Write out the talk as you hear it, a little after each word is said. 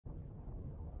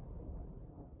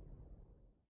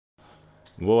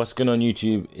Well, what's going on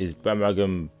YouTube is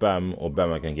BandwagonBam or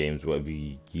Bandwagon Games, whatever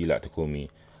you like to call me.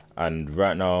 And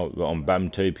right now we're on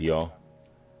Bamtopia,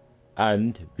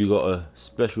 and we got a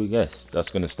special guest that's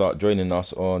going to start joining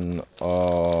us on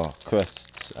our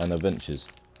quests and adventures.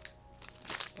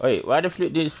 Wait, why the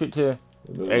flip did it flip to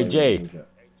Jay? I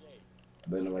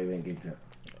don't know why you ain't game chat.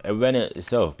 It ran it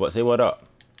itself, but say what up.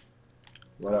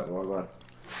 What up, what up?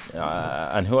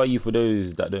 And who are you for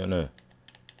those that don't know?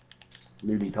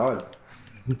 Looney Tars.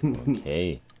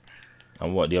 Okay.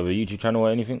 And what, do you have a YouTube channel or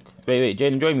anything? Wait,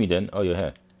 Jaden, join me then. Oh, you're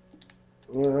here.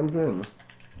 Yeah, I'm doing. Do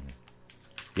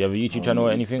you have a YouTube channel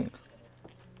or anything?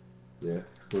 Yeah,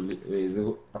 it's called,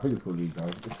 I think it's called Looney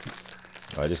Tars.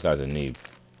 Oh, this guy's a noob.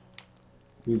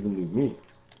 Who's the new me?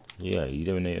 Yeah, you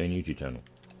don't know your own YouTube channel.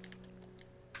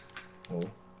 Oh.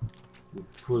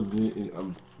 It's called Looney,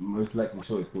 I'm most likely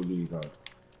sure it's called Looney Tars.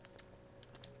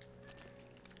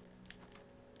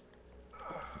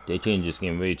 They changed this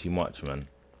game way too much, man.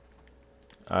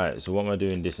 Alright, so what am I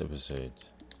doing this episode?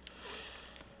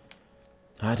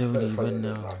 I don't even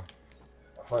know.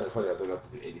 I find it funny I don't have to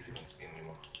do anything in this game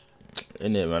anymore.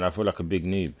 Innit, man? I feel like a big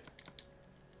noob.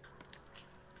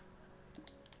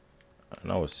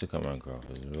 And I was sick of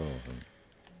Minecraft as well, man.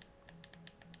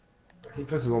 I keep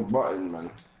pressing one button, man.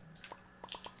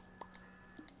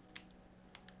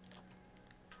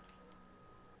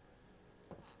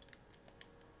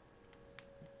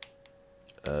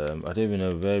 I don't even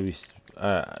know where we.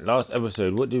 Last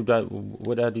episode. What did I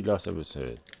do last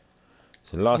episode?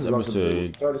 So last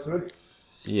episode.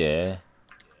 Yeah.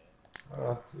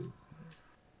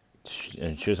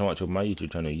 And show how much of my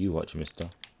YouTube channel you watch, Mister.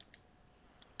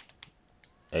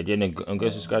 Hey, Jenna, I'm going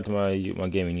to subscribe to my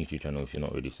gaming YouTube channel if you're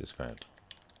not already subscribed.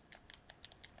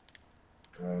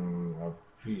 I'm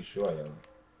pretty sure I am.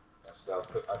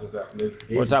 I just have no games.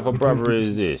 What type of brother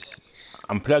is this?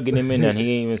 I'm plugging him in and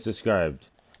he ain't even subscribed.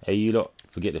 Hey, you lot,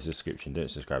 forget the subscription. Don't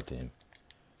subscribe to him.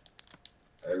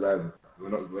 Hey, man, we're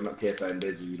not KSI and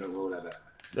Deji. You don't roll like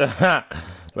that.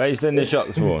 Why are you sending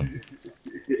shots for?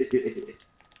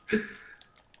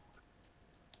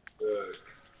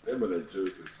 Them are the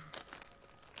jokers.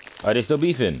 Are they still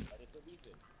beefing?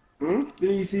 Didn't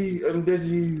you see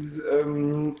Deji's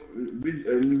new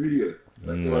video?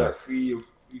 Like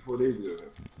 3-4 days ago.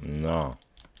 No.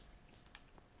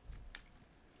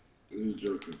 They're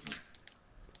jokers.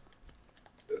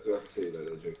 That's what I have to say, they're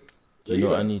jokers. Do you know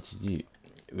what I need to do?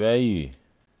 Where are you?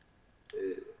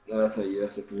 No, that's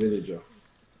a villager.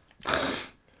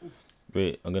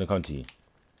 Wait, I'm gonna come to you.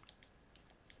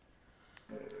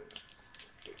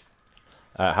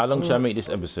 How long should I make this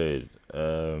episode?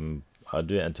 I'll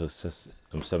do it until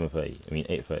 7:30. I mean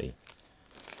 8:30.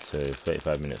 So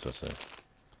 35 minutes or so.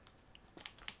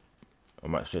 I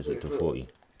might stretch it to 40.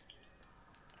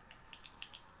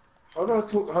 How do I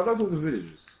talk to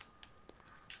villagers?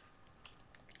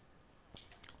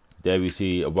 There we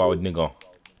see a wild nigger.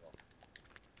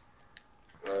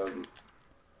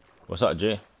 What's up,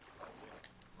 Jay?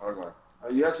 Okay.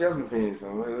 You actually haven't played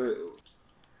anything. Wait.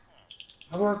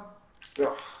 How do I?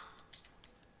 Ugh.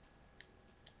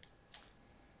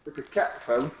 Like a cat,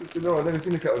 fam. No, I've never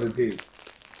seen a cat on this game.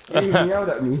 They even yelled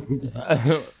at me.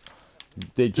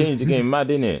 They changed the game mad,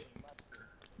 innit?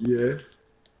 Yeah.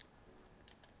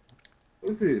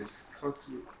 What's this?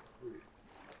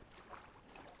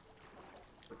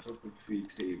 Photography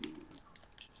table.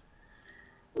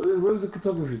 Where's the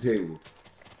photography table?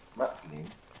 Map name.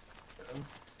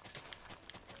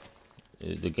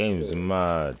 The game's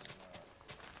mad.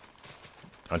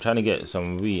 I'm trying to get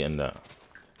some wheat and that.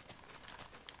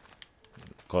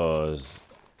 Cause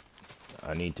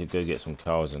I need to go get some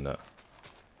cows and that.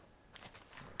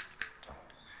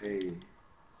 Hey.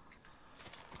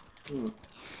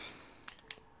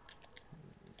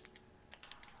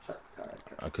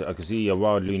 I can see a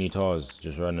wild Looney Tars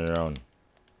just running around.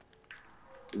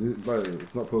 But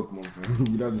it's not Pokemon, fam.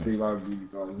 You don't have to say wild Looney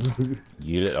Tars.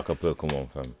 You look like a Pokemon,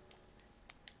 fam.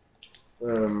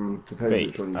 Depends Wait,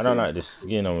 which one you I don't say. like the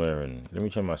skin I'm wearing. Let me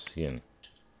check my skin.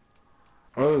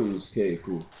 Oh, okay,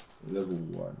 cool. Level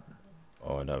 1.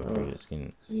 Oh, I don't have a favorite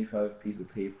skin. 25 piece of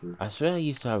paper. I swear I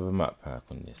used to have a map pack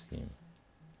on this game.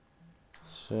 I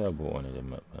swear I bought one of the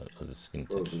map packs of the skin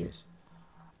textures.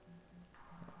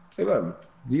 Hey man,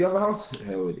 do you have a house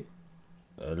here already?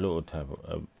 A little tab,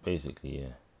 basically,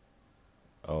 yeah.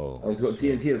 Oh. It's got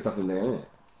TNT and stuff in there, innit?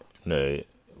 No,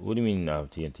 what do you mean I have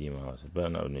TNT in my house? I better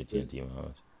not have no TNT in my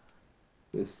house.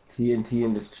 There's TNT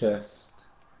in this chest.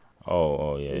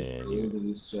 Oh, yeah.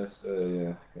 In this chest,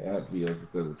 yeah. It had to be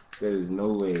because there is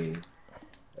no way.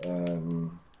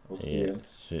 Yeah,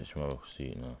 switch my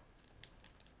suit now.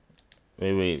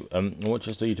 Wait, what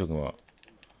chest are you talking about?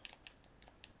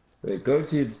 Wait, go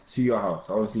to your house.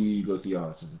 I want to see you go to your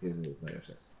house just in case it's not your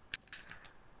chest.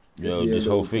 Yo, this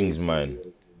whole thing's mine.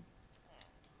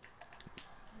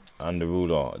 I'm the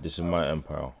ruler. This is my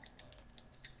empire.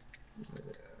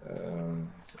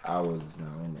 It's hours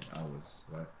now, isn't it? Hours,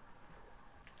 right?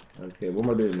 Okay, what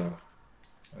am I doing now?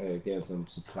 Okay, getting some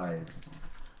supplies.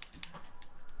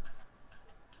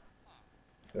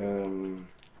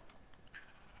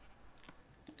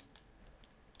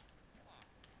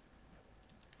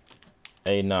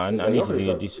 Hey, nah, I need to be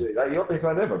a decent. Is that your place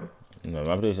right there, bro? No,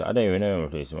 my place. I don't even know my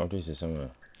place. My place is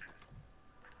somewhere.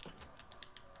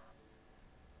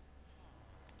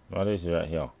 My place is right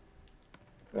here.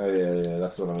 Oh yeah,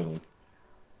 that's what I mean.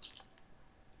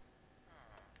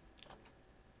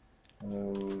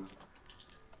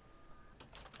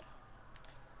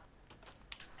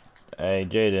 Hey,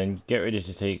 Jaden, get ready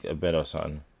to take a bed or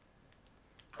something.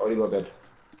 Oh, you got a bed.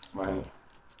 My hand.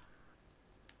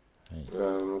 Hey. I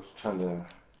was trying to.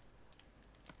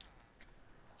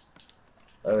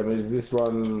 Is this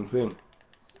one thing?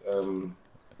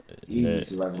 Easy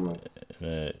survival mode.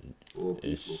 No,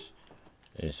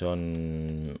 it's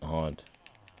on hard.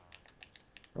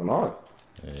 On hard?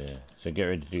 Yeah. So get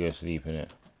ready to go sleep in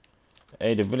it.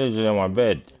 Hey, the villagers are on my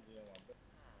bed.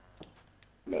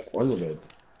 Like on your bed?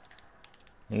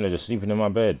 No, they're sleeping in my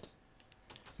bed.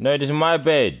 No, this is my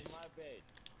bed.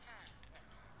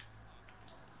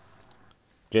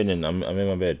 Jaden, I'm in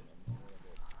my bed.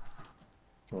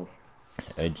 Oh.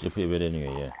 Hey, just put your bed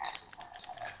anyway, yeah.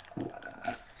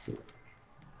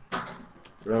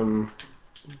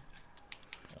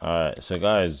 Alright, so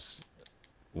guys,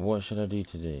 what should I do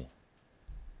today?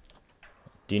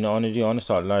 Do you know what I want to do? I want to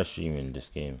start live streaming this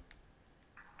game.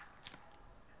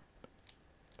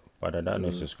 But I don't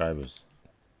know subscribers.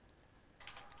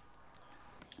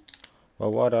 But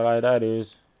what I like that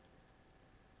is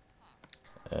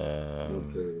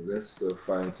okay, let's go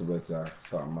find somewhere to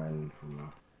start mining from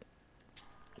now.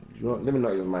 You know what, let me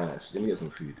not even mine actually, let me get some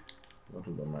food. Not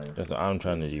about mining. that's what I'm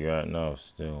trying to do right now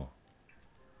still.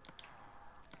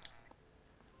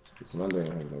 This man don't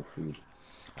have no food.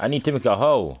 I need to make a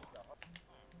hoe.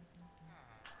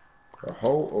 A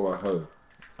hoe or a hoe?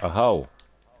 A hoe.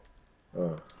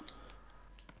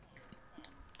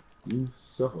 You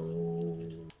so.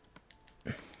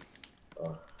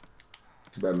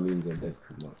 Too bad memes are dead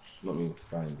too much. Not means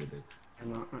fine, they're dead.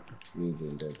 Memes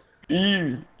are dead.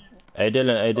 Hey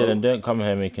Dylan, don't come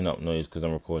here making up noise because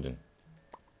I'm recording.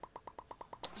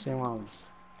 Same ones.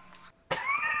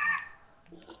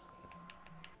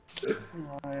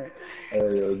 Alright.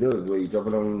 Hey, Dills, were you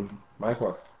jumping on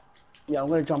Minecraft? Yeah, I'm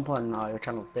gonna jump on your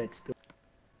channel's dead still.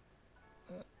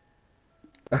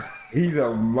 He's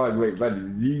a mug. Wait,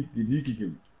 man, did you kick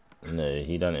him? No,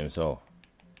 he done it himself.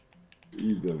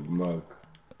 He's a mug.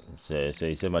 So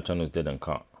he said my channel's dead and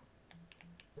cut.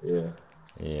 Yeah.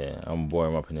 Yeah, I'm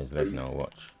boring him up in his leg now,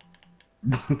 watch.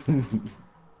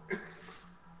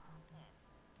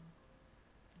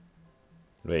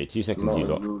 Wait, 2 seconds, you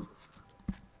lot.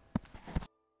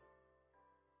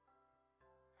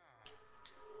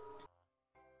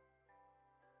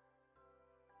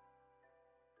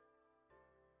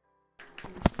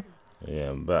 Yeah,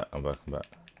 I'm back.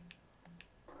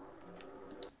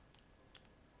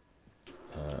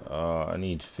 I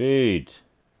need food.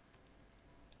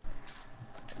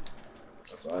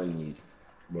 That's what I need.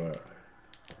 But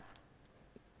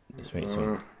let's make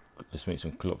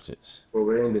some clopsits. Well,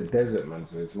 we're in the desert, man,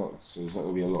 so it's not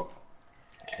gonna be a lot.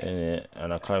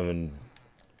 And I can't even.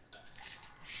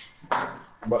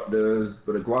 But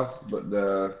the grass,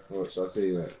 what should I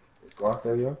say? Like the grass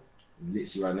area is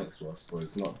literally right next to us, but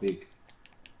it's not big.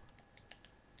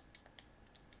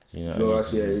 You know, no,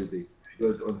 actually, yeah, it is big. If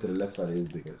you go onto the left side, it is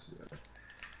big actually.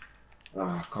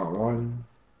 I can't run.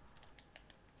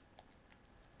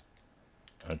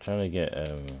 I'm trying to get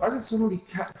Why is there so many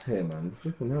cats here, man?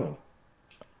 Flipping hell.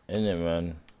 In it,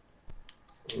 man.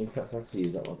 How many cats I see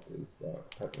is that one? Is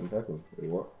Pepper and Pepper? Wait,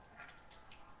 what?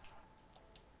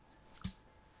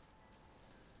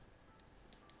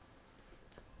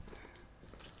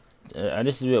 And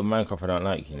this is a bit of Minecraft I don't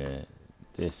like, you know.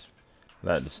 This,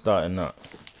 like the starting up.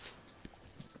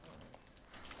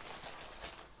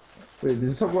 Wait,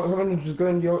 did someone just go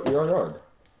into your yard?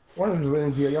 One of them just went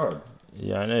into your yard.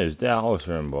 Yeah, I know, it's their house,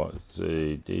 remember? So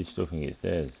they still think it's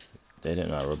theirs. They don't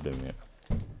know I robbed them yet.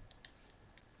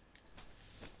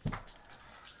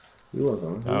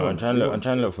 I'm trying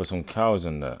to look for some cows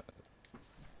and that.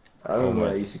 I remember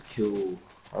I used to kill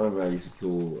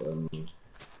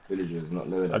villagers, not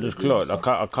knowing. I just clocked.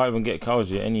 I can't even get cows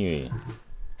yet anyway.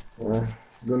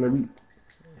 Gonna be.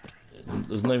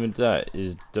 There's not even that.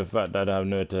 It's the fact that I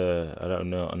don't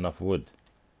know enough wood.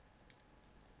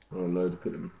 Oh no, look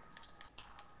at them.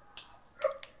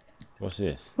 What's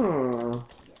this?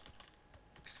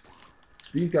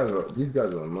 These guys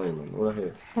are annoying, man. All I hear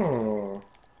is,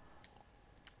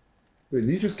 Wait, did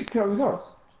you just kick me out of his house?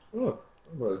 Oh,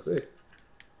 I'm about to say.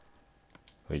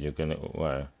 Wait, you're gonna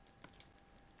why?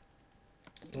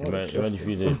 Oh, Imagine if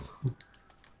you did.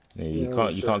 Yeah,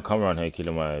 you can't come around here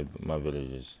killing my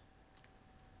villagers.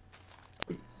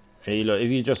 Hey, look, if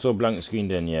you just saw blank screen,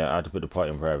 then yeah, I had to put the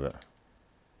party in private,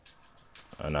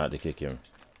 and I had to kick him.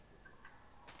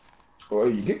 Oh,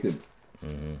 you kicked him?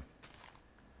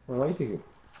 Well, why you kick him?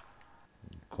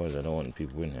 Because I don't want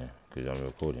people in here, because I'm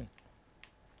recording.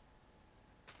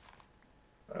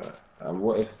 And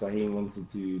what if Sahin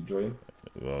wanted to join?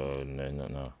 Well, no, not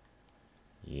now.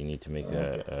 You need to make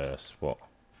a spot.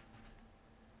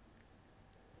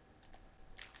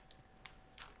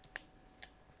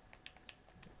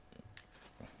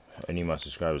 Only my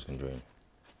subscribers can join.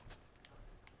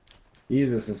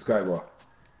 He's a subscriber.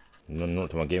 No,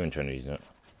 not to my gaming channel, he's not.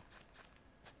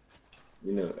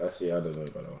 You know, actually, I don't know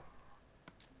about that one.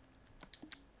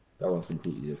 That one's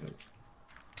completely different.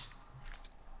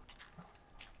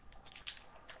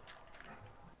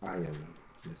 I am.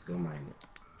 Let's go mine it.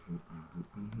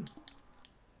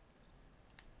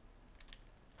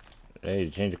 Hey,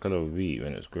 change the color of wheat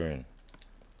when it's growing.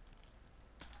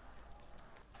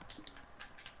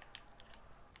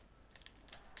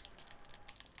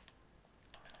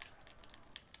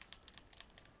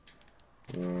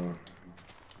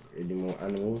 Any more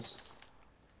animals?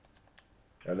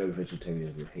 I know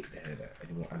vegetarians would hate to hear that.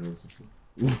 Any more animals?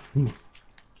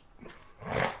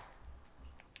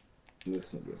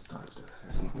 Let's not get started.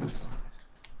 Let's not get started.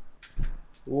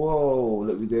 Whoa,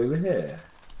 look, we go over here.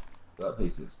 That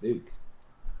place is big.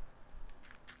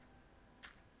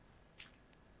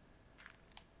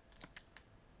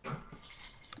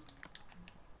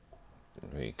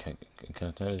 Wait, can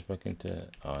I turn this back into...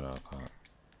 Oh no, I can't.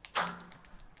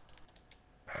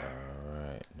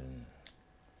 Alright then.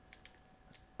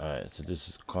 Alright, so this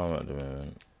is calm at the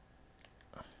moment.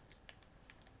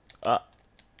 Ah!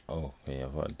 Oh, okay,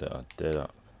 I've got dead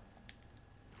up.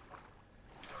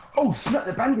 Oh, snap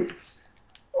the bandits!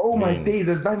 Oh my days,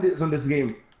 there's bandits on this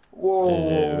game.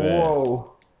 Whoa,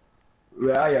 whoa.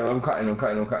 Where I am, I'm cutting.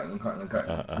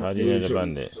 How do you know the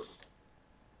bandits?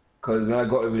 Because when I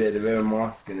got over there, they were a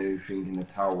mask and everything in the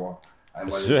tower.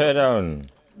 Swear down.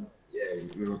 Yeah,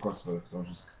 we were crossbow, so I was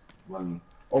just running.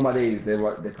 All my days, they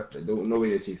don't know where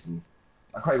they're chasing me.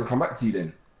 I can't even come back to you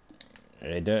then.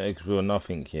 They don't explore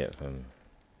nothing yet, fam.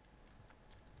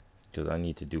 Because I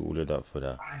need to do all of that for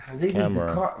that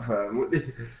camera. Cut, fam.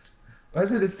 Why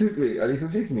is it this stupid? Are they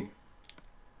still chasing me?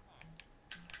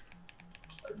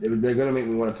 They're gonna make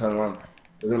me want to turn around.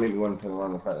 They're gonna make me want to turn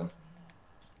around and fight them.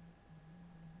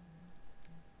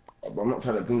 But I'm not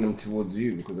trying to bring them towards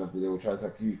you because after they will try to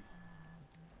attack you.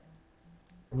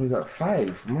 We got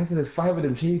 5. I said there's 5 of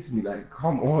them chasing me. Like,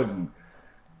 come on.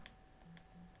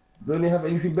 Don't they have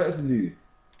anything better to do?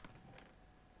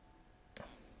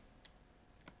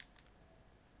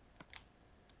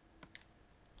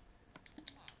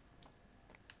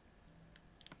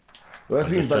 Well, I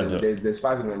think there's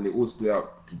 5 of them and they all split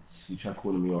out to try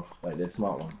calling me off. Like, they're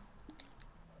smart ones.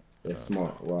 They're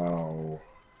smart. Wow.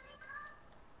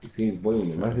 This game's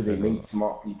boiling. Man said they made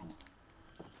smart people.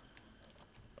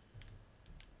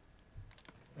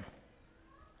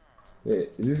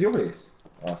 Wait, is this your place?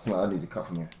 Oh, it's not. I need to cut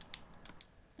from here.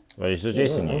 Wait, you're still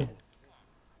chasing you?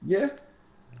 Yeah.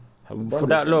 For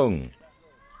that long?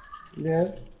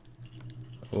 Yeah.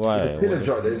 Why? The pillar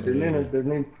drop. The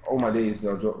name. Oh my days.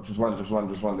 Just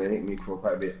one. They hit me for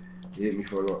quite a bit. They hit me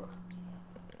for a lot.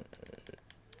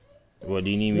 What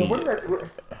do you need me?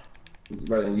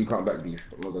 Right, and you can't back beef.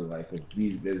 I'm not gonna lie, because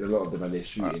there's a lot of them and they're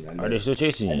shooting. Are they still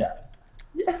chasing you?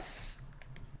 Yes.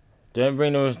 Don't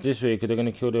bring them this way because they're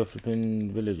gonna kill the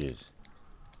flipping villagers.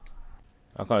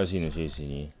 I can't see them chasing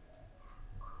you.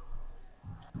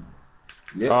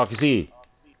 Yeah. Oh, I can see.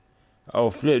 Oh,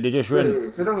 flip! They just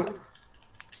ran.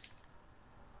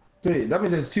 Wait, that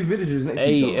means there's 2 villagers next to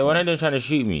Hey, each other. one of them trying to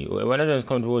shoot me. One of them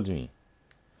come towards me.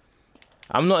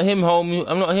 I'm not him,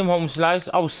 home slice.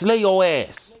 I'll slay your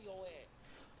ass.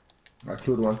 I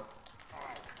killed one.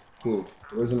 Cool.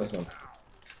 Where's the next one?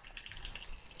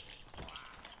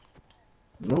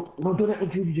 Nope. No, don't let me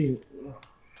kill you, Jane.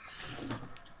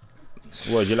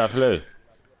 What, you like flu?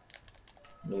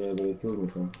 Yeah, they killed me,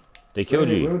 fam. They killed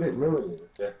you? Where were they?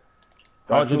 Yeah.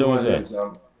 How much of them was there?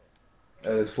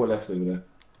 There's 4 left over there.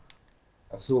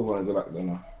 I saw one go back there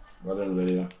now. I don't know where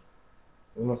they are.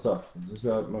 Where's my stuff? Is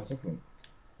this my stuff one?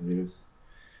 It is.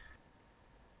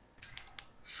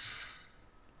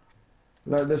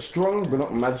 No, they're strong, but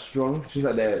not mad strong. She's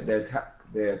like their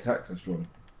attacks are strong.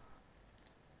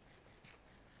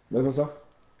 Level stuff.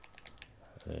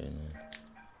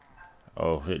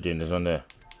 Oh shit, Jane, there's one there.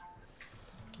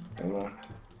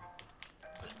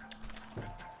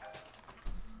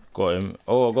 Got him.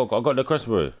 Oh, I got the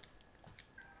crossbow.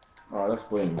 Oh, that's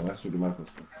brilliant, man. That's really my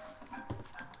crossbow.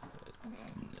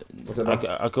 What's it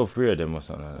I killed 3 of them or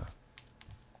something like that.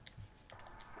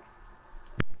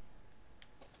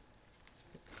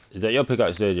 Is that your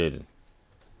pickaxe there, Jaden?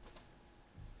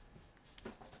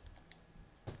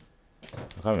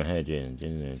 I can't even hear Jaden.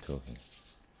 Jaden's even talking.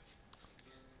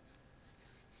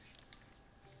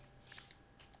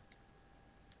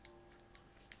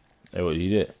 Hey, what did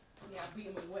you do? Yeah, I beat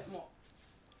him with a wet mop.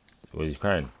 Was he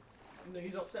crying? No,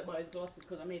 he's upset by his glasses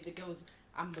because I made the girls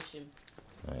ambush him.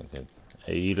 Alright, good.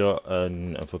 Hey, you lot,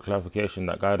 and for clarification,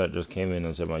 that guy that just came in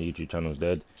and said my YouTube channel's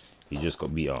dead, he just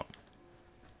got beat up.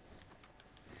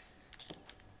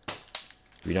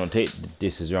 We don't take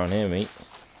disses around here, mate.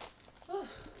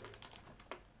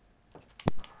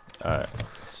 Alright,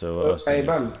 so what else? Hey,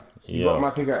 Bam, you got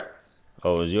my pickaxe.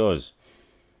 Oh, it was yours?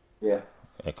 Yeah.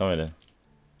 Hey, come here then.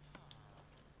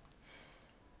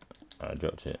 I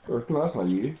dropped it. Oh, no, that's not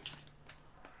you.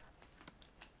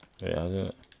 Wait, how's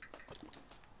it?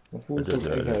 I thought it was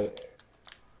okay.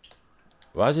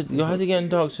 Why is it getting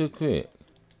dark so quick?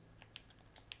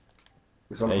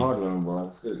 It's on hard one, bro.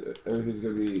 It's good. Everything's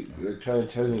gonna be trying to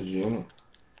challenge you, innit?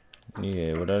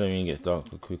 Yeah, but that don't mean it gets dark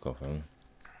quick off, man.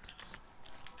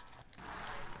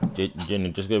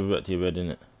 Jenny, just go back to your bed,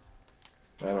 innit?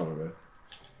 I don't know, bro.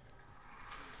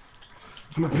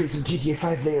 I'm gonna play some GTA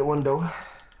 5 later one, though. I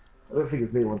don't think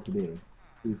it's later one today. I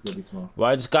think it's gonna be tomorrow.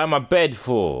 Why is this guy in my bed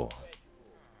for?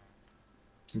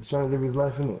 He's trying to live his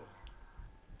life, innit?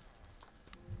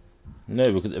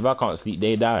 No, because if I can't sleep,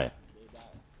 they die.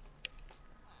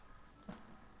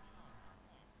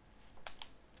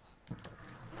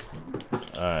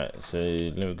 Alright, so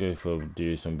let me go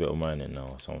do some bit of mining now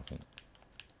or something.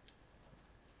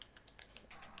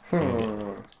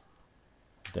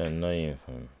 Don't know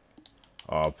anything.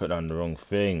 Oh, I put down the wrong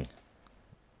thing.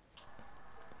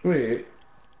 Wait,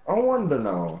 I wonder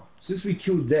now. Since we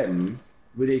killed them,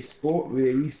 will they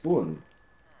respawn?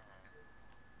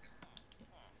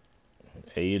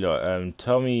 Hey, you lot,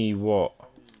 tell me what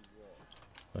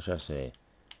should I say?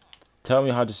 Tell me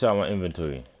how to set up my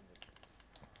inventory.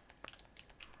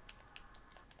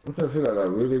 I'm trying to figure out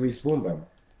that. Will they respawn them?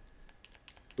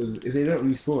 Because if they don't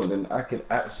respawn, then I can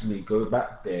actually go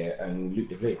back there and loot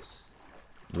the place.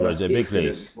 Right, the big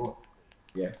place?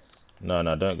 Yes. No,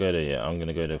 don't go there yet. I'm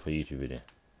gonna go there for YouTube video.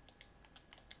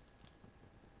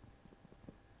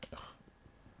 Ugh.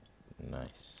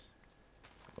 Nice.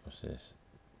 What's this?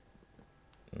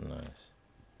 Nice.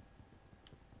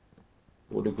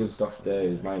 All the good stuff there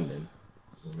is mine then.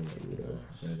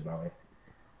 Nice. About it.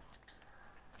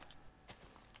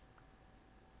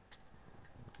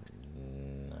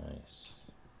 Nice.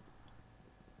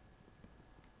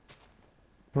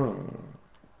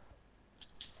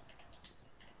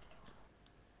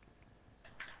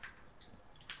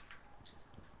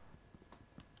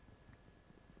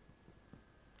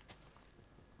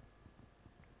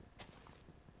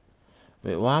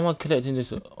 Wait, why am I collecting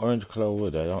this orange color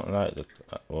wood? I don't like the...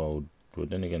 well,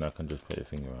 then again, I can just put a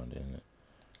finger around it, innit?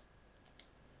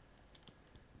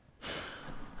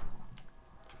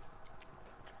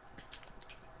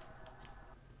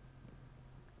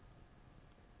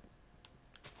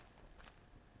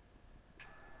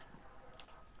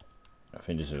 I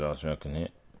think this is the last thing I can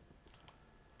hit.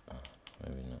 Oh,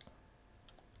 maybe not.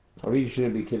 I really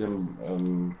shouldn't be killing,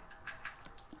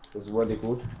 what are they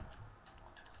called?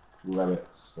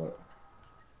 Rabbits, but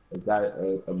a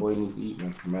boy needs to eat,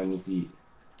 man. A man needs to eat.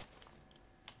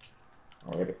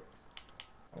 Oh, rabbits.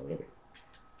 Oh, rabbits.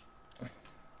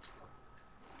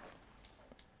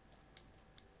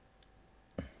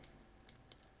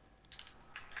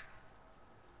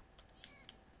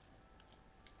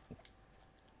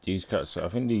 These cats, I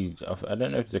think I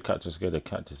don't know if the cats are scared of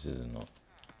cactuses or not.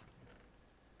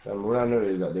 What I know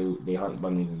is that they hunt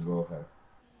bunnies as well, fam.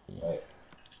 Yeah.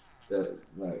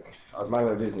 Like, I was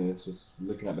minding my business, just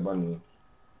looking at the bunny,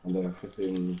 and the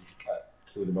flipping cat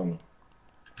killed the bunny.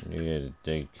 Yeah,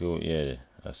 they kill. Yeah,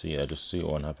 I see. I just see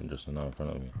one happen just now in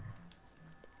front of me.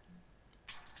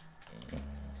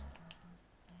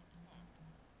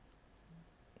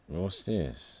 What's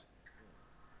this?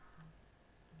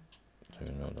 I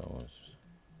don't know what that was.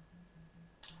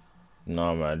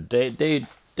 No, man, they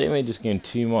made this game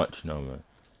too much, no, man.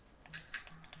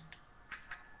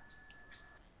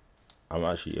 I'm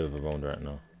actually overwhelmed right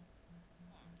now.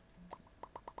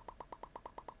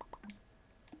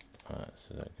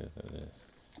 so that goes like this.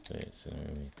 Wait, so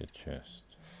let me make a chest.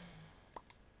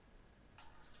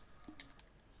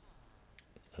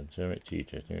 A geometry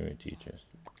chest, geometry chest.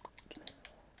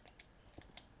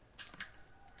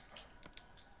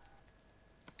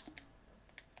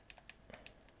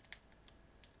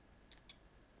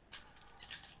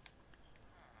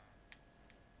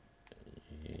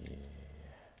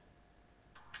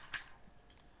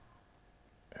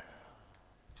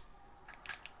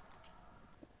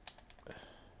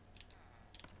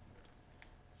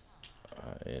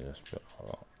 Yeah, that's put a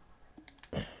lot.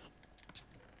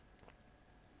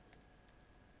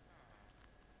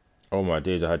 Oh my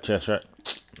days, I had chest right.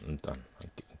 I'm done. I'm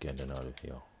getting out of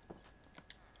here.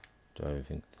 Do I have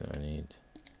everything that I need?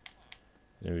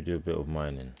 Let me do a bit of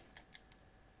mining.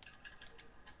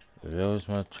 Where's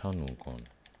my channel gone?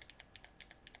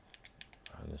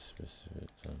 I had a specific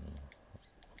channel.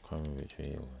 I can't remember which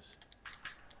way it was.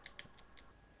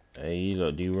 Hey,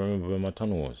 look, do you remember where my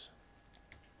tunnel was?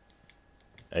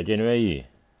 Hey, Jenny, where are you?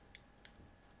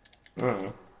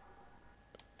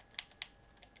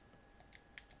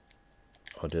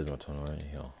 Oh, there's my tunnel right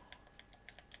here.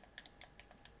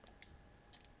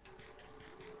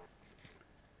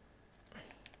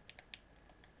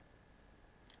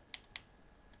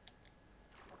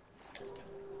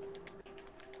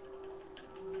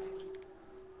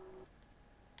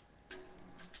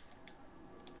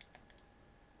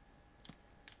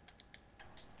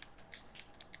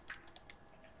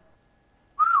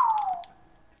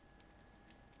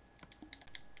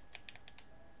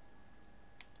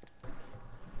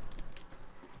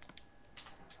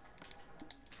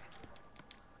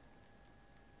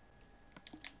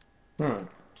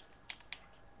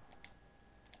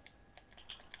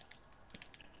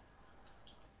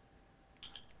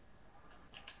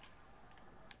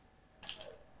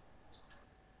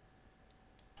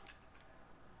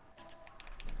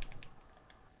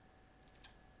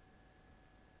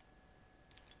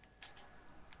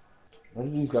 Why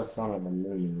do these guys sound like a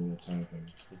million all the time?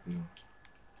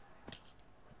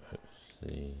 Let's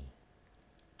see.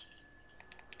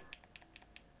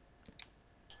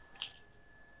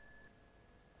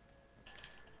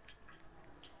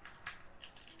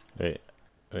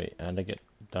 Wait, how'd I get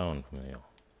down from here?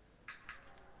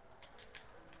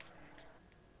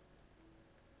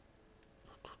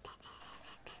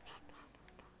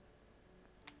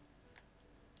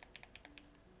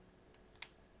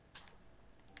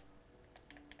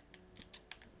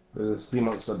 There's a sea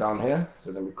monster down here,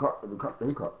 so then we cut. I'm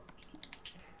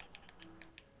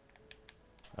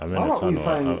Why in the not we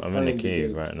tunnel. I'm in the find cave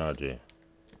the- right now, Jay.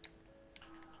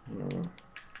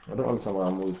 I don't understand why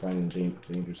I'm always finding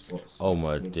dangerous spots. Oh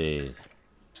my days.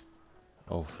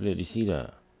 Oh flip, you see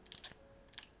that?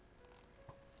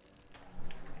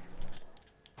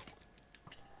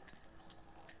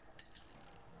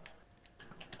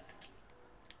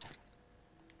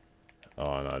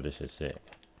 Oh no, this is it.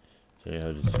 So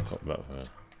I'll just cut back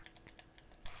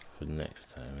for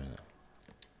next time, innit?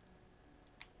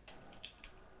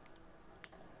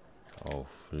 Oh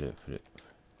flip.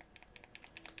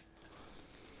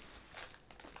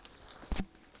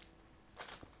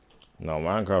 No,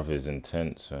 Minecraft is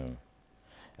intense.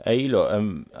 Hey, look.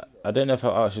 I don't know if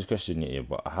I asked this question yet,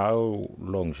 but how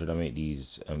long should I make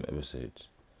these episodes?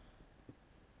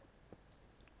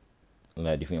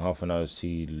 Like, do you think half an hour is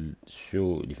too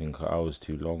short? Do you think an hour is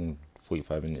too long?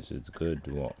 45 minutes is good.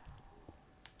 What?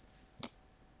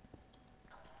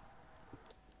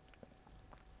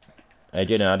 Hey,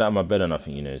 Jenny, I don't have my bed or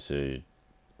nothing, you know. So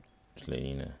just letting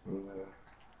you know. Yeah.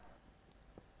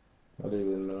 I don't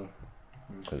even know.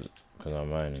 Cause I'm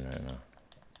mining right now.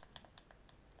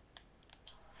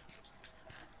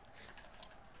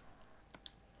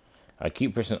 I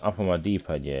keep pressing up on my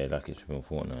D-pad, yeah, like it's been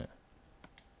Fortnite.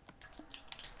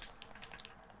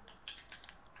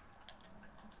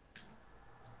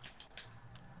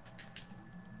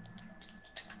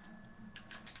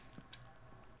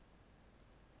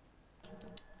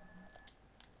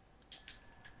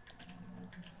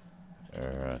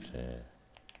 Right here.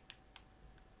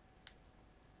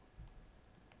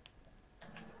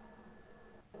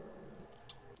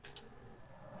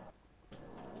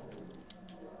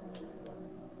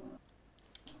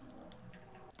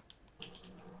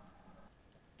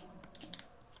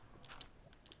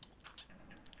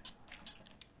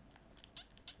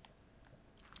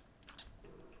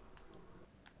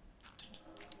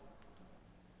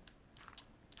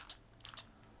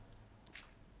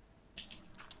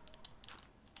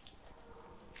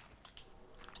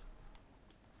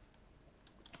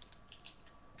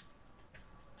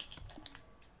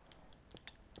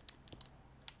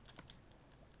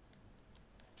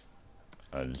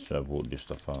 I just should have brought this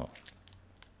stuff out.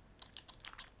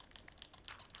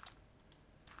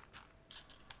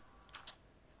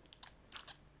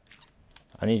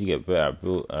 I need to get better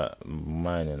at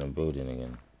mining and building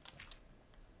again.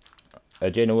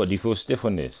 Do you know what? Do you feel stiff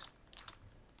on this?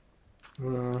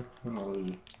 Not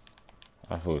really.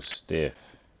 I feel stiff.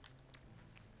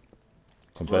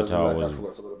 Compared to how I was. I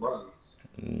forgot some of the buttons.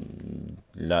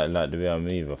 Like the way I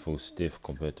move, I feel stiff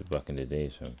compared to back in the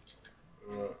days, man.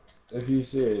 If you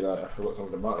say like I forgot some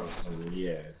of the buttons, then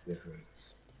yeah, it's different.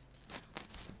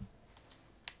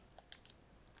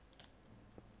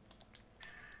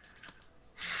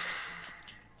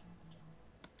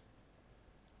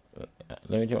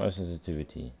 Let me check my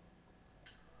sensitivity.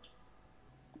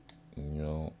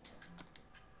 No.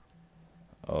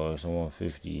 Oh, it's on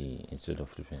 150 instead of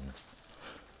flipping.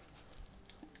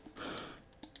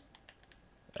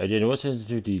 Hey, Jenny, what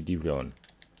sensitivity do you play on?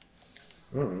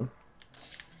 I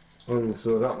haven't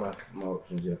sorted out my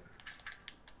options yet.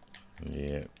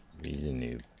 Yeah, he's a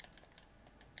noob.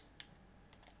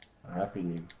 Happy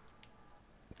noob.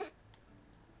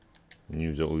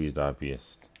 Noobs are always the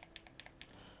happiest.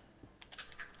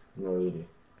 No, really.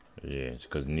 Yeah, it's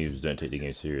because noobs don't take the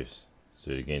game serious,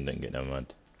 so the game don't get that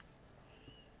mad.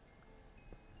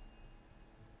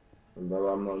 But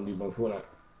I'm not a noob on Fortnite.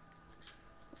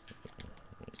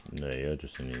 No, you're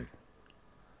just a noob.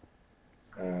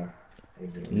 Okay.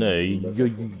 No,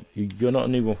 you're not a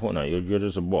noob on Fortnite. You're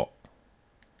just a bot.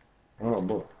 I'm not a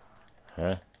bot.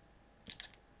 Huh?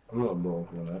 I'm not a bot on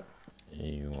Fortnite.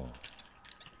 Yeah, you are.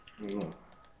 I'm not.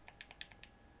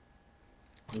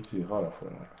 I'm too hard at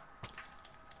Fortnite.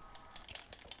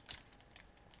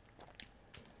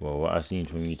 Well, what I've seen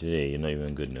from you today, you're not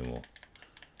even good no more.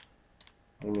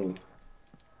 I mean,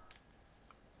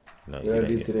 Like, what I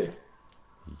did today?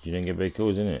 You didn't get big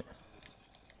kills, innit?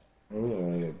 I mean, I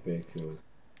want to get big kills.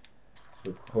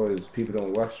 It's because people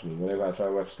don't watch me. Whenever I try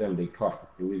to watch them, they cut.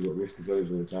 They always got risky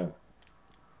goals all the time.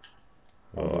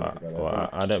 Well,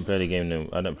 I don't play the game. No,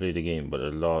 I don't play the game. But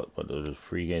the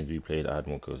 3 games we played, I had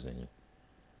more kills than you.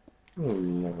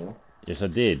 Never. Yes, I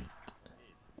did.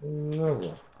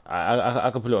 Never. I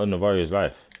could put it on Navario's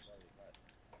life.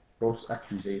 False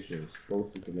accusations.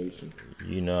 False information.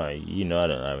 You know I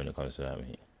don't lie when it comes to that,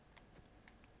 mate.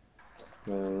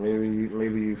 Maybe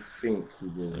you think you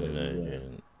did. No,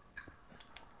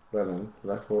 Well,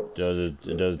 that's what. there was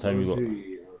a time you got.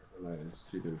 It's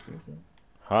two different things, man.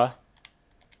 Huh?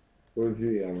 Call of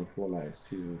Duty and Fortnite is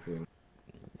two different things.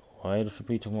 Why the fuck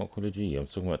are you talking about Call of Duty? I'm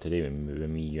talking about today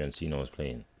when me, you, and Cena was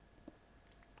playing.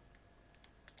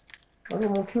 I got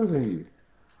more kills than you.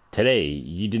 Today,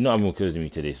 you did not have more kills than me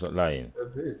today. Stop lying.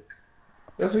 I did.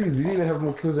 That's what we didn't have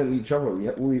more kills than each other. We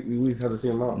always had the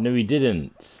same amount. No, we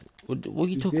didn't. What are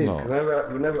you talking about?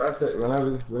 Whenever I said,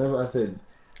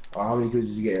 oh, how many kills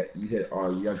did you get? You said,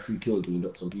 oh, you had 3 kills, but you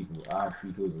knocked some people. I had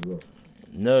 3 kills as well.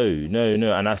 No,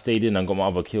 and I stayed in and got my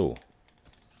other kill.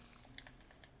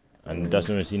 And that's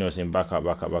when Cena was saying back out.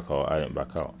 I didn't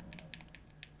back out.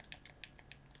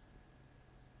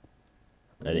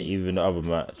 And even the other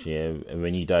match, yeah,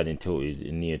 when you died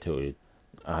in near tilted,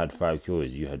 I had 5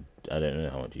 kills. You had, I don't know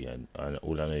how much you had.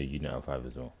 All I know, you didn't have 5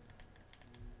 as well.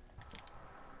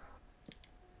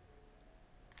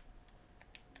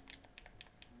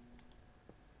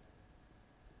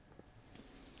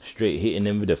 Straight hitting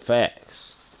them with the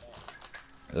facts.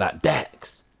 Like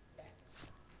Dax.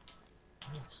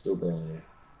 Still better.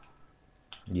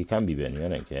 You can be Benny, I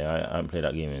don't care. I haven't played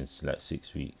that game in like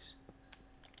 6 weeks.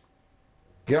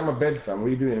 Get out of my bed, fam. What are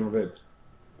you doing in my bed?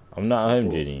 I'm not at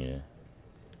home, Jenny, you know.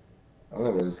 I don't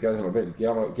know, but this guy's in my bed. Get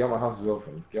out my house as well,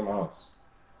 fam. Get out my house.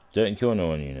 Don't kill no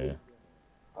one, you know.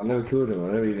 I never killed him. I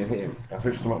never even hit him. I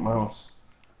fished him up my house.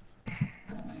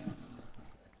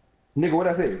 Nigga,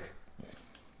 what'd I say?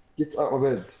 Get out of my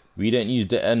bed. We don't use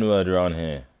the N-word around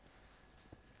here.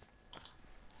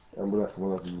 I'm black. I'm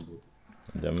not to use it.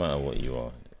 It don't matter what you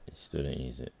are. You still don't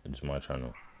use it. It's my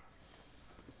channel.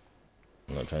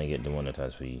 I'm not trying to get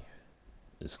demonetized for you.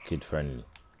 It's kid friendly.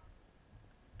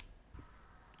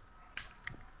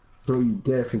 Don't you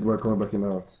dare think about coming back in the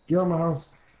house. Get out of my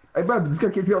house. Hey, man, this guy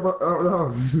kept you out of the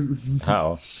house.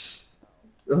 How?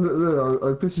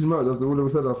 I pushed him out. All of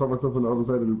a sudden, I found myself on the other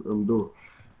side of the door.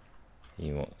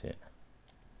 He mocked it.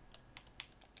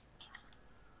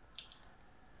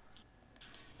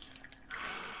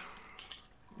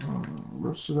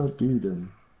 What should I do then?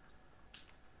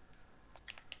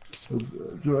 I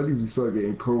need to start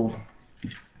getting cold.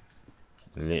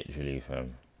 Literally,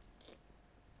 fam.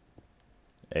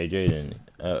 Hey, Jaden,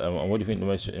 what do you think the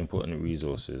most important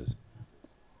resource is?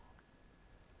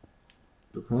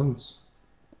 Depends.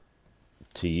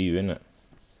 To you, innit?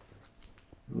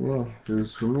 Yeah,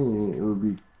 because for me, it would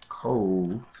be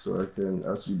coal, so I can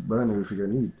actually burn everything I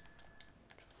need.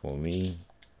 For me,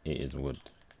 it is wood.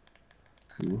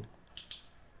 See?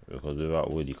 Because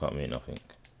without wood, you can't make nothing.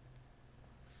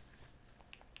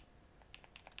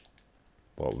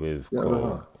 But with Yeah,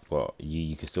 coal, but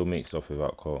you can still make stuff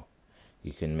without coal.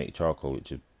 You can make charcoal,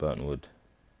 which is burnt wood.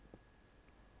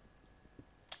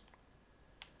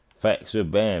 Facts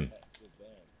with Bam.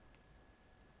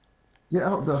 Get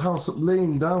out the house, stop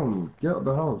laying down. Get out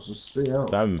the house, just stay out.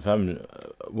 Fam,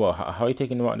 what? How are you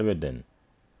taking him out of bed then?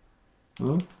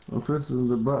 Hmm? I'm pressing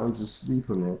the button to sleep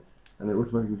on it, and it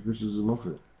automatically pushes them off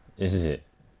it. Is it?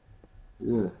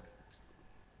 Yeah.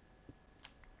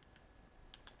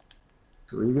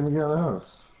 So are you gonna get out of the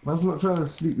house? Man's not trying to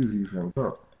sleep with you, fam.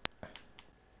 Fuck.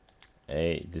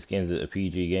 Hey, this game's a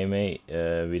PG game, mate.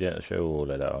 We don't show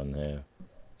all of that on here.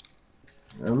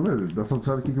 I know, that's what I'm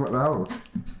trying to kick him out of the house.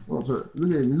 Look at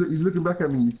him, he's looking back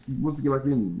at me, he wants to get back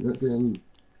in. You're not getting in.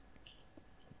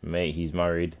 Mate, he's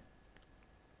married.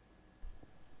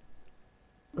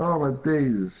 Oh my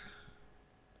days.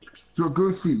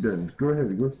 Go sleep then. Go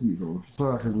ahead, go sleep, bro.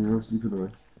 Sorry, I can go sleep anyway.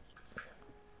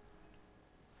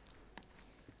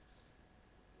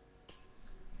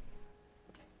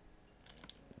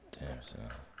 Damn, son.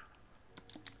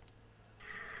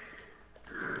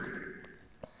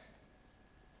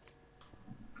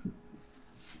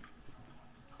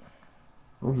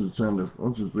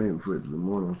 I'm just waiting for it till the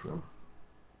morning, fam.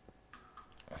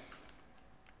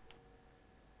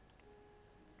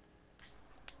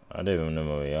 I don't even know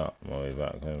my way out, my way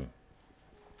back home.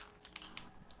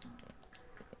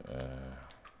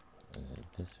 Is it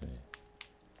this way?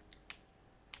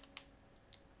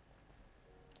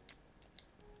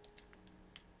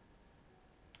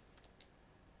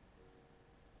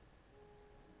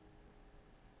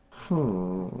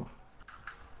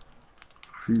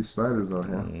 Few spiders out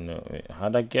here. No, wait.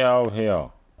 How'd I get out of here?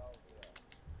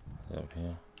 Is it up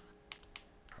here?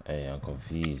 Hey, I'm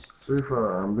confused. So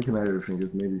far, I'm looking at everything,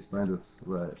 it's maybe spiders.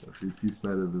 Right, a few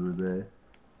spiders over there.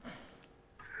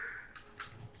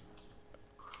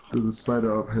 There's a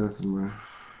spider up here somewhere.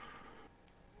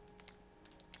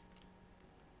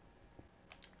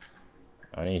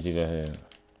 I need to go here.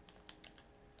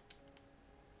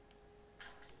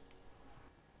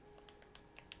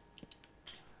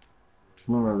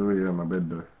 I'm not the way on my bed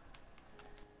though.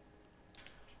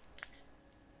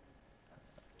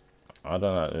 I don't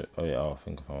know. Oh yeah, I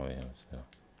think I found my way home still.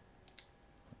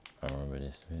 I remember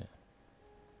this bit.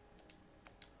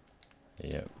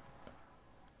 Yep.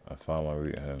 I found my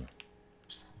route home.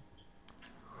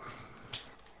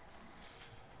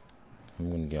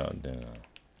 I'm gonna get out there now.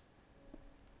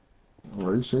 What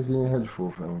are you shaking your head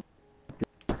for, fam?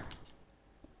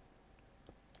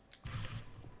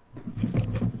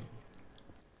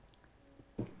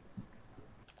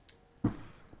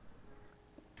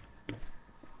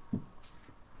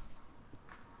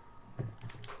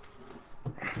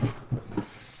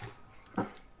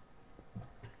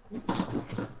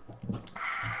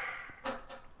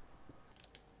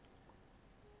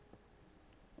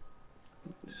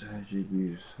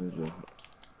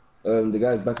 The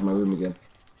guy's back in my room again.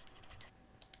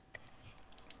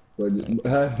 But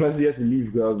once he had to leave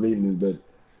because I was laying in his bed.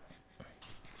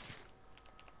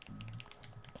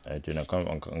 Hey, dude, I'm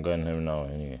going home now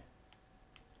anyway.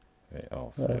 Wait,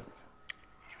 oh, flip.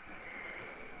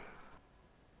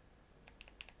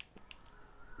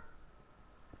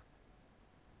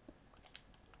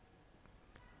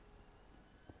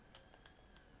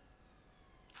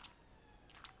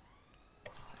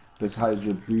 Let's hide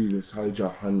your bee, let's hide your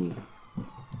honey.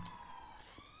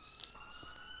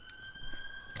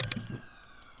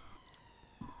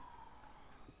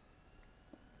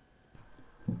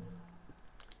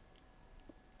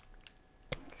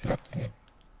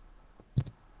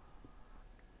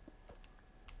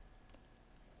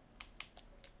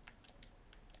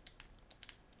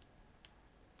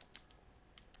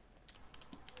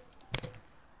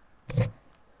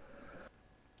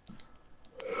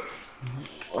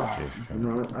 You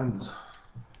know,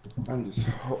 I'm just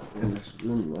hot in this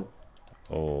room, man.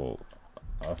 Oh,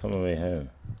 I found my way home.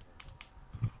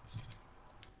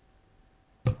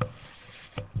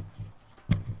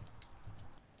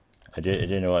 I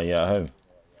didn't know why you're at home.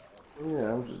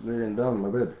 Yeah, I'm just laying down in my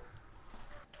bed.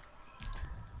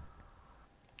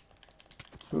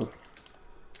 Huh.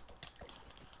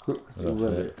 Cook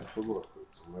already. I forgot to cook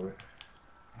somewhere.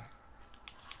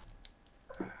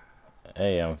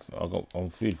 Hey, I'm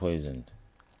food poisoned.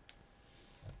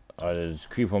 There's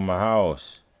creep on my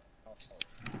house.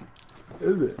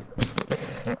 Is it?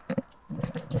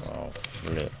 Oh,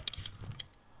 flip.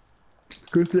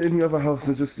 Go to any other house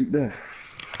and just sleep there.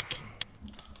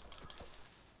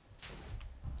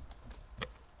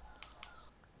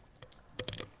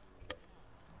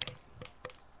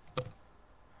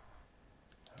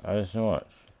 I just know what.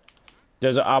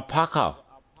 There's an alpaca.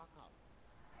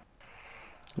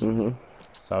 Mhm.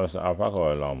 So it's an alpaca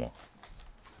or a llama?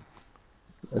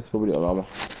 That's probably a llama.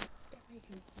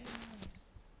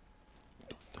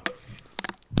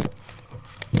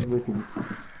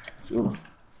 Sure.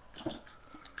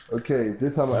 Okay,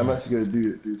 this time I'm actually gonna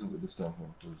do something this time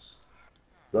because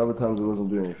the other times I wasn't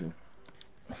doing anything.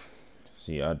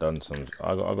 See, I done some.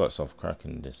 I got stuff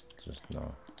cracking this just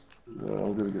now. Yeah,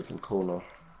 I'm gonna get some coal now.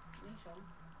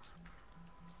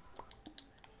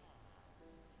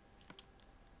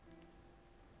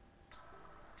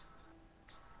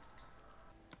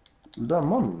 Is that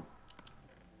money?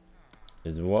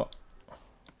 Is what?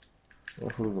 I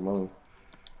thought it was the money.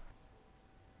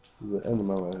 The end of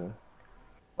my right here.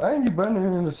 Why ain't you burning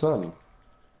it in the sun?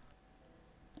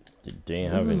 They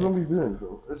ain't What's a having it. zombie doing,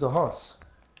 bro? It's a husk.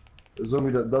 A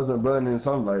zombie that doesn't burn in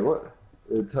sunlight. What?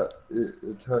 Attack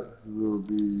will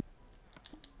be.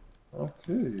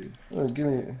 Okay. Oh, give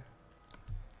me.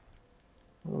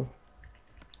 Oh.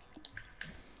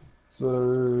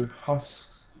 So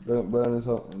husks don't burn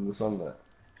in the sunlight.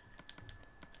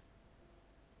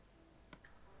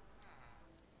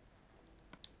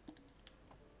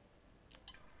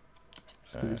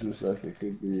 This looks like it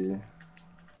could be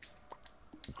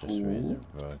Just raise a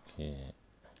bucket.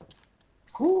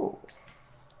 cool.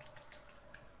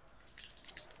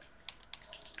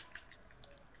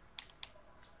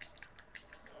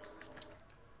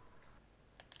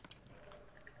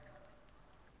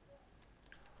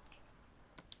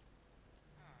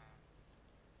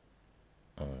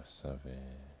 Oh, savage.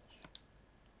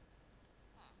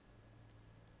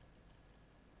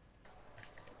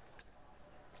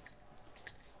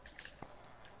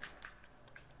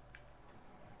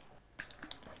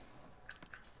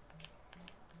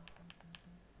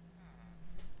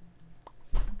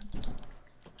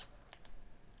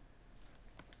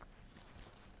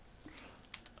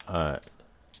 Alright,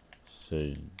 so I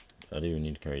don't even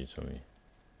need to carry this on me.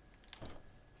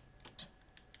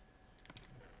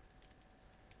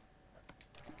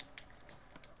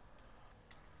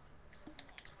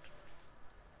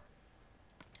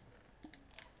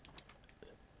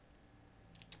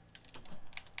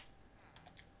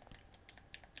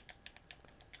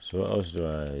 So what else do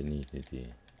I need to do?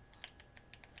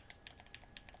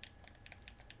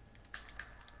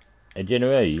 Hey,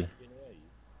 January,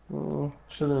 Oh,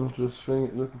 chilling, just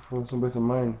looking for somebody to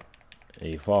mine. are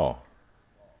you far?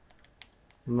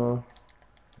 No.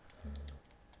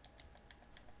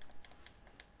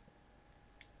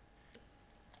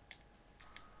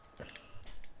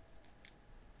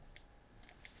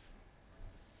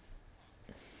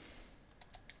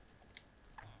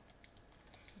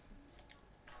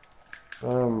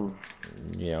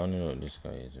 Yeah, I don't know what this guy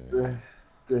is. Really.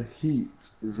 The heat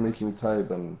is making me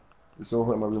tired, and it's so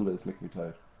hot in my room that it's making me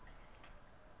tired.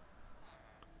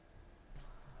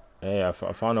 Hey, I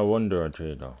found a wanderer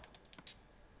trader.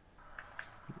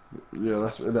 Yeah,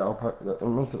 that's that alpaca. That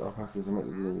most of the alpacas are meant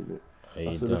to do with it. Are you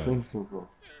That's where the done? things come from.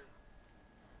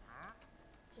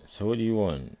 So what do you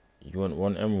want? You want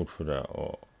 1 emerald for that,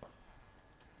 or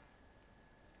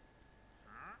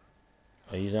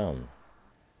are you down?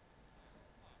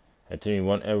 I tell you,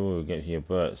 1 emerald gets you a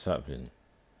bird sapling.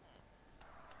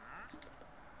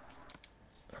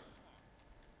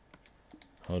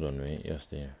 Hold on, mate. Yes,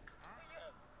 there.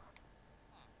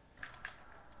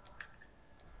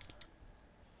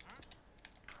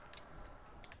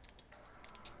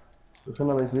 The thing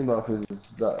that makes me laugh is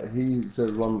that he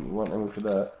says one emerald for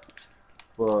that,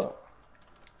 but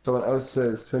someone else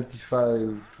says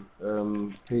 25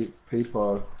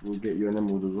 paper will get you an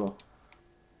emerald as well.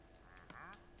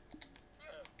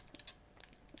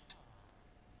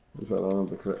 If I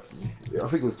remember correctly. Yeah, I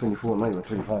think it was 24, not even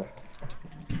 25.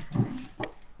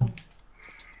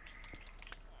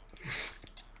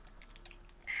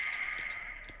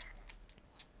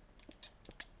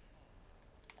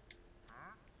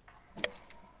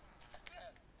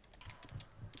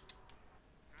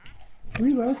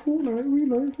 We like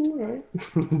Fortnite.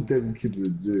 Them kids are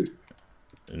jokes.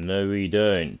 No, we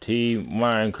don't. Team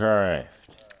Minecraft.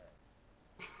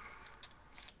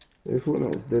 Yeah,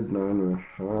 Fortnite's dead now anyway.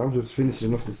 I'm just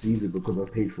finishing off the season because I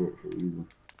paid for it for a reason.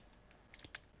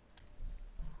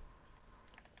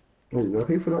 Wait, did I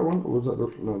pay for that one? Or was that the...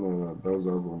 No, that was the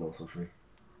other one that was for free.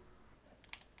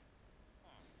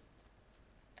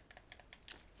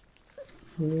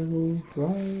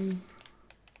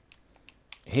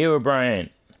 Herobrine.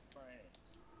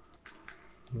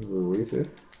 What you say?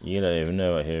 You don't even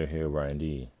know what herobrine, do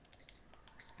you?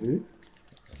 Who?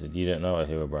 I said you don't know what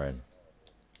herobrine.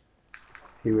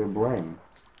 Herobrine.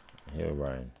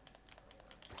 Herobrine.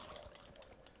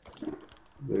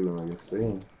 They look like you're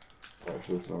saying.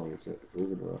 Actually, it's not what you're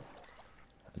talking about.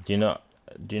 Do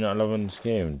you not love on this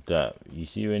game that you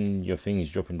see when your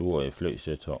things drop in the water, it floats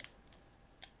to the top?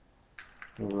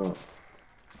 What?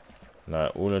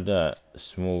 Like all of that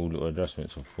small little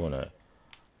adjustments of Fortnite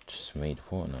just made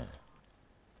Fortnite.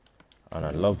 And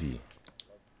I love you.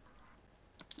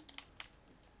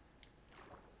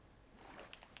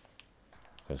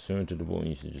 Because swimming to the bottom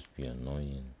used to just be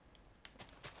annoying.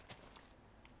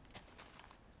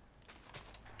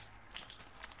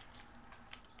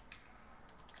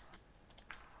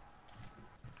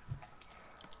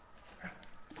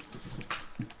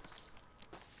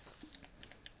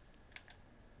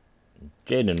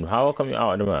 Jaden, how come you're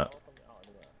out of the map?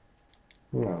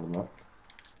 Yeah, I don't know.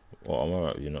 Well, on my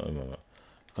map, you're not in my map.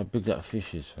 Look how big that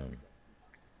fish is, fam.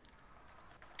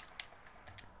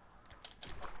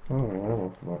 Oh, I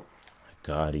don't know.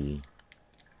 Gotti.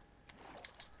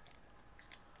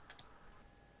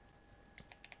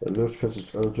 I just try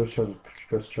to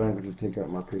press triangle to take out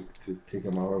my pick, to take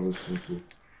out my other thing to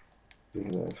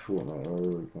think that it's Fortnite all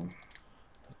over again.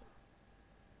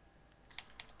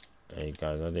 Hey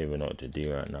guys, I don't even know what to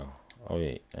do right now. Oh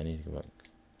wait, I need to go back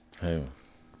home.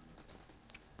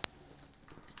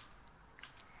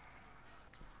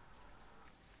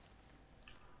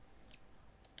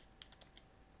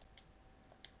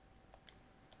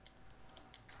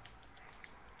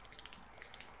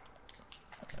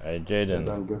 Hey Jaden,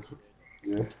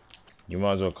 Yeah. you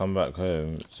might as well come back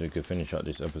home so you can finish up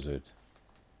this episode.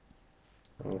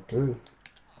 Okay.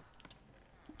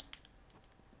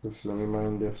 Just let me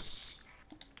mind this.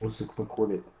 What's it gonna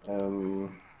call it?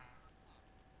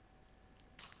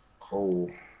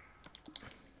 Coal.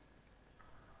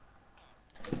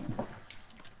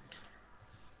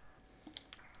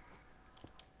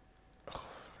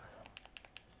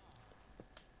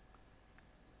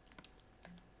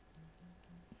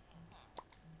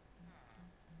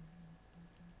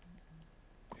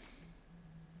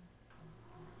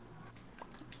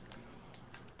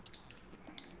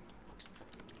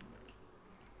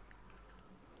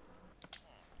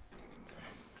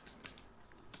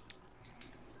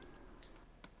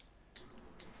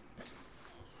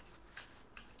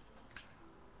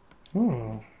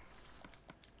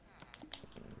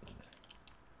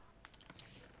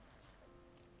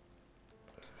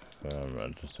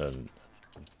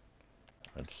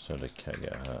 I just had a cat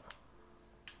get hurt.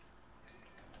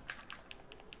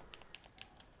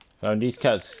 These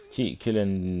cats keep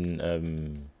killing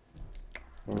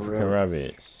freaking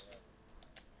rabbits.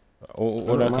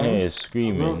 All I can hear is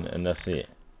screaming and that's it.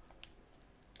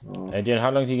 Hey Jen, how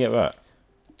long do you get back?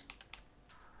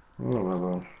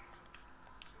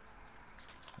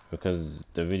 Because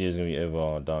the video is gonna be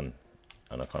overdone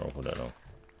and I can't record that long.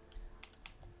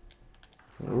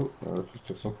 Oh, I just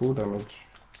took some full damage.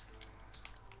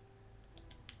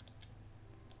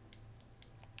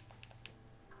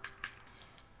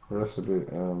 That's a bit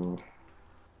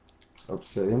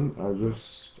upsetting.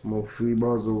 I'm on 3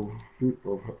 bars of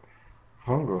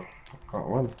hunger. I can't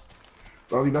run.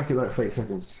 I'll be back in like 30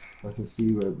 seconds. I can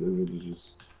see where the video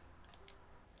is.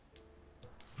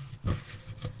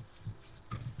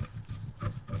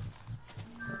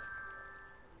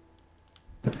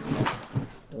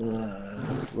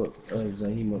 What?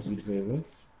 He wants me to play with.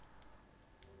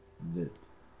 Is it?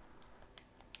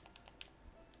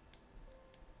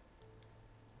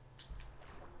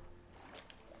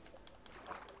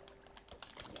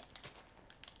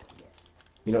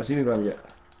 You not seen me run yet?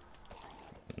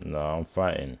 No, I'm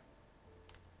fighting.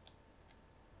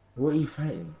 What are you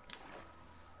fighting?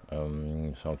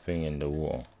 Something in the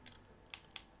water.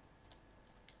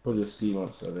 Probably a sea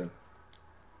monster then.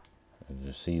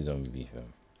 The sea zombie,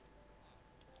 fam.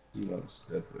 Sea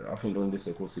monster. I think on this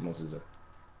they're called sea monsters though.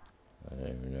 I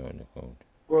don't even know what they're called.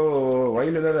 Whoa, why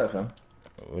you looking at that, fam?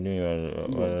 What do you mean?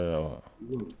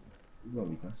 You gonna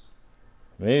be nice.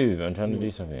 Move, I'm trying to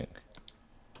do something.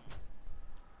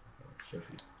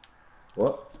 Sheffield.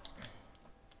 What?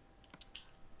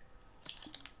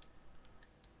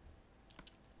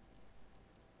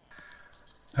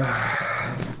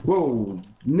 Whoa,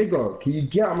 nigga, can you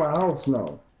get out of my house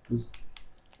now? I'm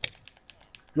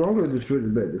gonna destroy the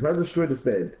bed. If I destroy this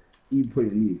bed, you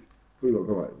probably leave. Probably gonna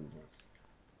come out.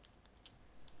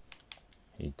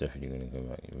 He's definitely gonna go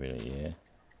back, really, yeah.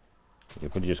 You're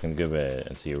probably just gonna go there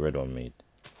and see a red one made.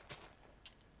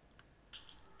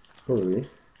 Probably.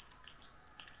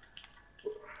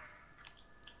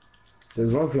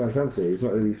 There's one thing I can say, it's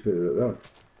not really split it down.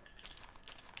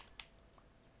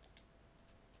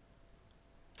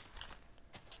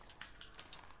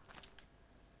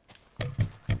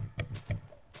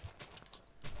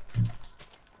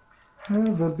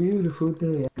 Have a beautiful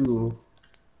day at school.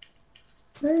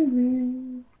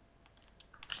 Crazy.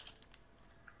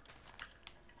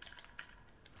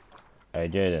 Hey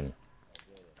Jaden.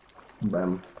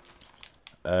 Bam.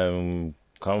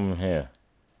 Come here.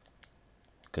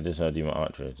 Cause this is how I do my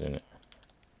outros, isn't it?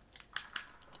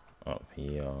 Up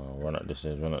here. Run up this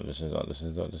is, run up this is, up this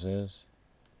is, up this is.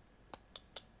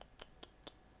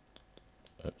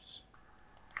 Oops.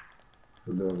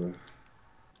 Whatever.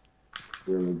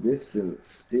 We're in the distance,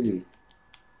 steady.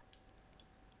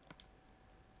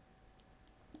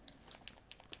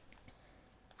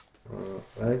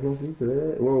 I can see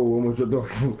that. Whoa, almost your dog.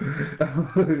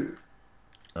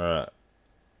 Alright.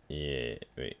 Yeah,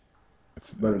 wait.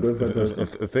 Man, go first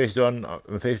person. Face one,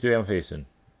 face three, I'm facing.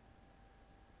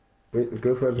 Wait,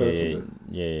 go first person.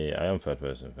 Yeah, I am third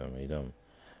person, fam. You dumb.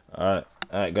 Alright,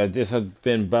 guys, this has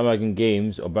been Bandwagon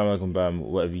Games, or BandwagonBam,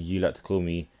 whatever you like to call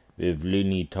me, with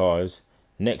Looney Tars.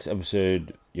 Next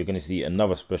episode, you're going to see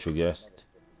another special guest.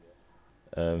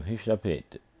 Who should I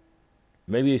pick?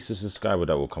 Maybe it's a subscriber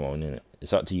that will come on, innit?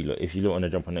 It's up to you. Look, if you don't want to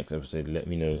jump on next episode, let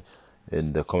me know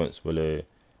in the comments below.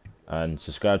 And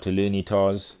subscribe to Looney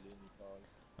Tars.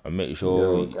 And make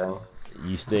sure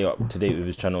you stay up to date with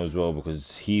his channel as well,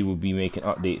 because he will be making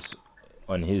updates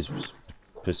on his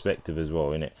perspective as well,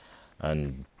 innit?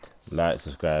 And like,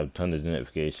 subscribe, turn the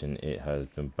notification. It has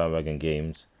been Bandwagon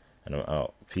Games, and I'm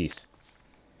out. Peace.